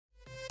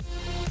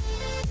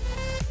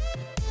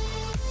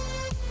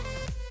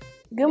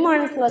Good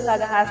morning,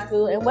 Silicaca High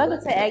School, and welcome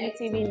to Aggie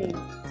TV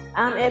News.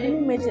 I'm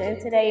Ebony Mitchell,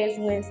 and today is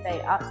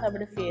Wednesday, October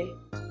the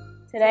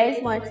 5th.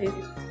 Today's lunch is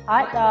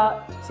hot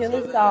dog,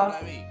 chili sauce,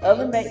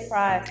 oven-baked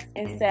fries,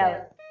 and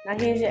salad. Now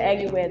here's your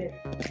Aggie weather.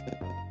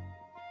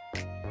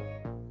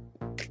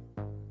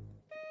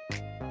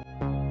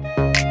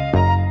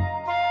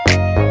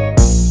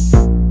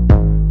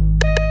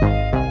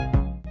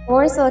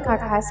 For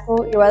Silicaca High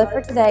School, your weather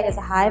for today is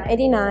a high of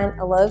 89,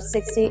 a low of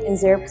 60, and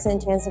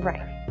 0% chance of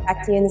rain.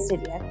 Back to you in the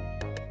studio.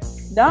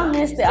 Don't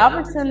miss the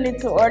opportunity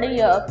to order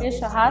your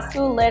official high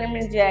school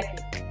letterman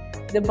jacket.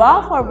 The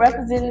Balfour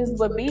representatives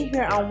will be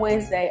here on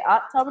Wednesday,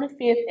 October the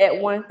 5th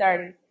at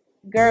 1:30.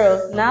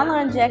 Girls,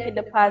 nylon jacket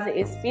deposit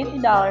is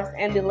 $50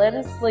 and the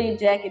leather sleeve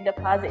jacket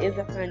deposit is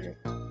 $100.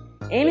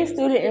 Any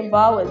student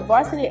involved with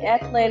varsity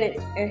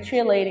athletics and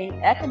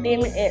cheerleading,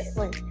 academic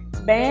excellence,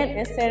 band,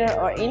 etc.,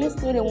 or any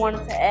student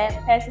wanting to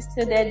add patches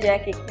to their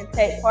jacket can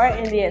take part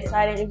in the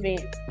exciting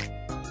event.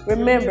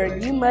 Remember,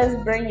 you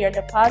must bring your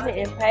deposit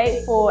in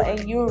paid full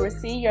and you will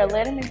receive your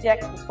letterman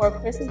jacket before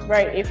Christmas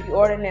break if you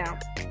order now.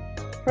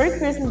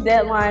 Pre-Christmas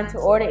deadline to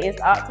order is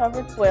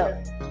October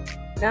 12th.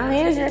 Now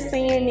here's your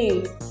senior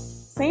news.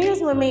 Seniors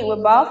will meet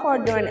with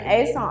Balfour during the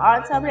ACE on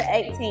October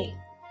 18th.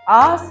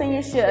 All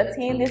seniors should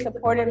attend this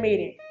important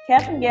meeting.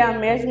 Cap and gown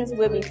measurements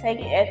will be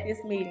taken at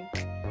this meeting.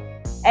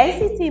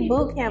 ACT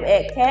Boot Camp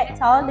at CAT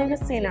Talladega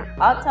Center,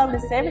 October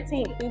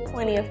 17th through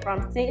 20th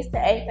from 6 to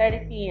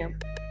 8:30 p.m.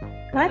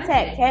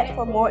 Contact CAT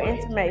for more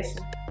information.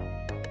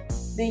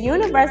 The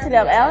University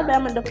of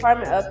Alabama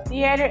Department of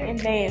Theater and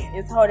Dance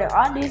is holding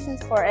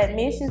auditions for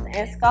admissions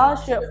and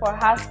scholarship for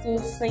high school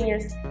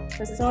seniors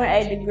pursuing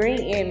a degree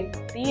in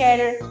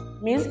theater,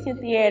 musical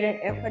theater,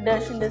 and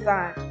production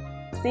design.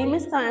 See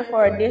Ms. Thornton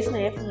for additional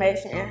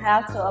information and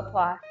how to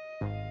apply.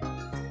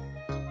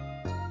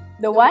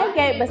 The white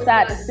gate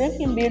beside the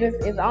Simpkin Buildings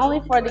is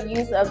only for the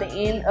use of the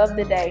end of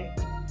the day.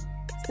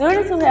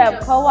 Students who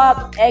have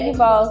co-op, Aggie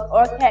balls,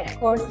 or CAT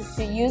courses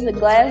should use the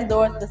glass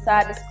doors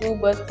beside the school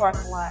bus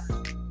parking lot.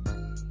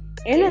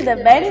 Enter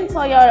the Baden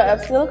Toyota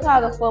of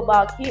Silicaca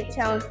Football Kit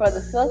Challenge for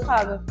the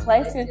Silicaca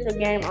Play Central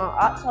game on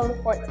October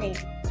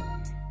 14th.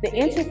 The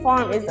entry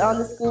form is on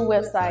the school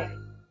website.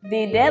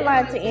 The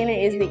deadline to enter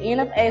is the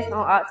end of ACE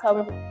on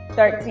October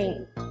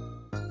 13th.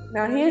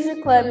 Now here's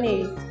your club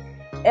news.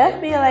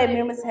 FBLA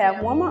members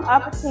have one more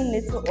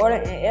opportunity to order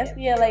an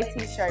FBLA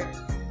t-shirt.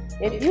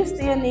 If you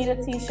still need a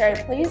t-shirt,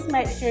 please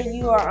make sure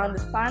you are on the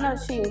sign-up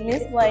sheet with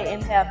Ms. Lay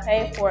and have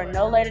paid for it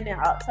no later than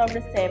October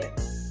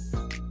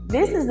 7th.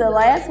 This is the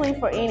last week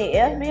for any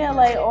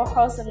FBLA or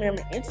HOSA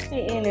member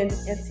interested in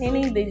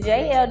attending the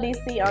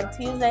JLDC on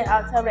Tuesday,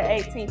 October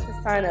 18th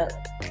to sign up.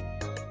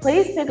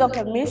 Please pick up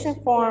a permission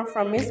form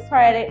from Ms.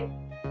 Craddock,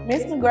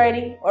 Ms.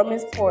 McGrady, or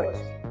Ms. Porch.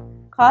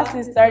 Cost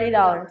is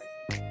 $30.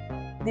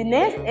 The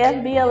next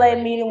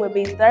FBLA meeting will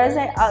be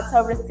Thursday,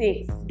 October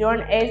 6th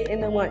during ACE in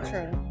the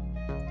lunchroom.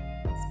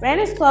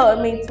 Spanish Club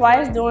will meet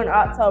twice during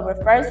October.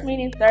 First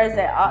meeting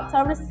Thursday,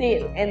 October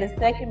 6th, and the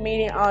second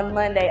meeting on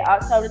Monday,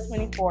 October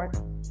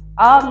 24th.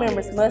 All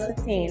members must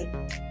attend.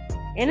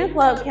 In the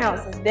club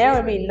councils, there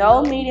will be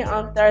no meeting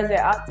on Thursday,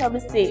 October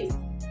 6th.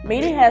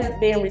 Meeting has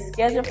been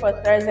rescheduled for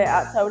Thursday,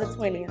 October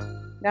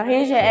 20th. Now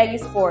here's your Aggie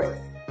Sports.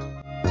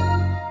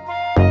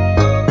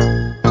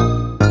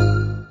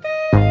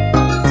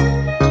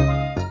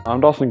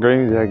 I'm Dawson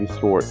Green with Aggie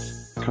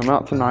Sports. Come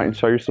out tonight and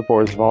show your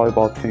support as the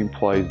volleyball team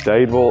plays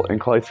Dadeville and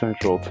Clay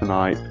Central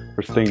tonight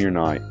for senior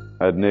night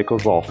at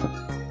Nichols Lawson.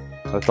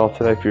 That's all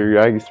today for your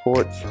Aggie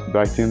Sports.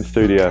 Back to you in the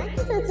studio.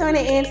 Thanks for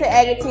tuning in to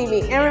Aggie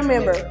TV. And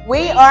remember,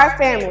 we are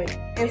family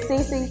and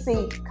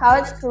CCC,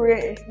 College,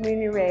 Career, and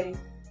Community Ready.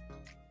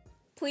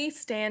 Please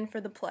stand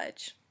for the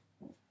pledge.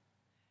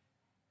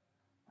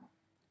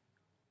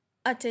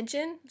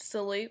 Attention,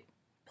 salute,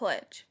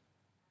 pledge.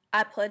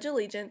 I pledge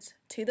allegiance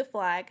to the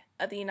flag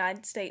of the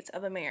United States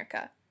of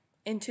America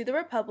and to the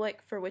republic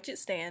for which it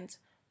stands,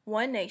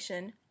 one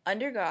nation,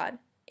 under God,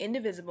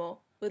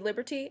 indivisible, with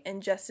liberty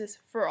and justice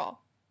for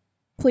all.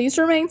 Please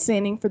remain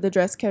standing for the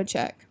dress code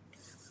check.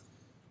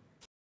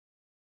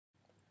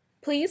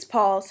 Please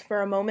pause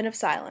for a moment of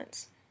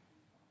silence.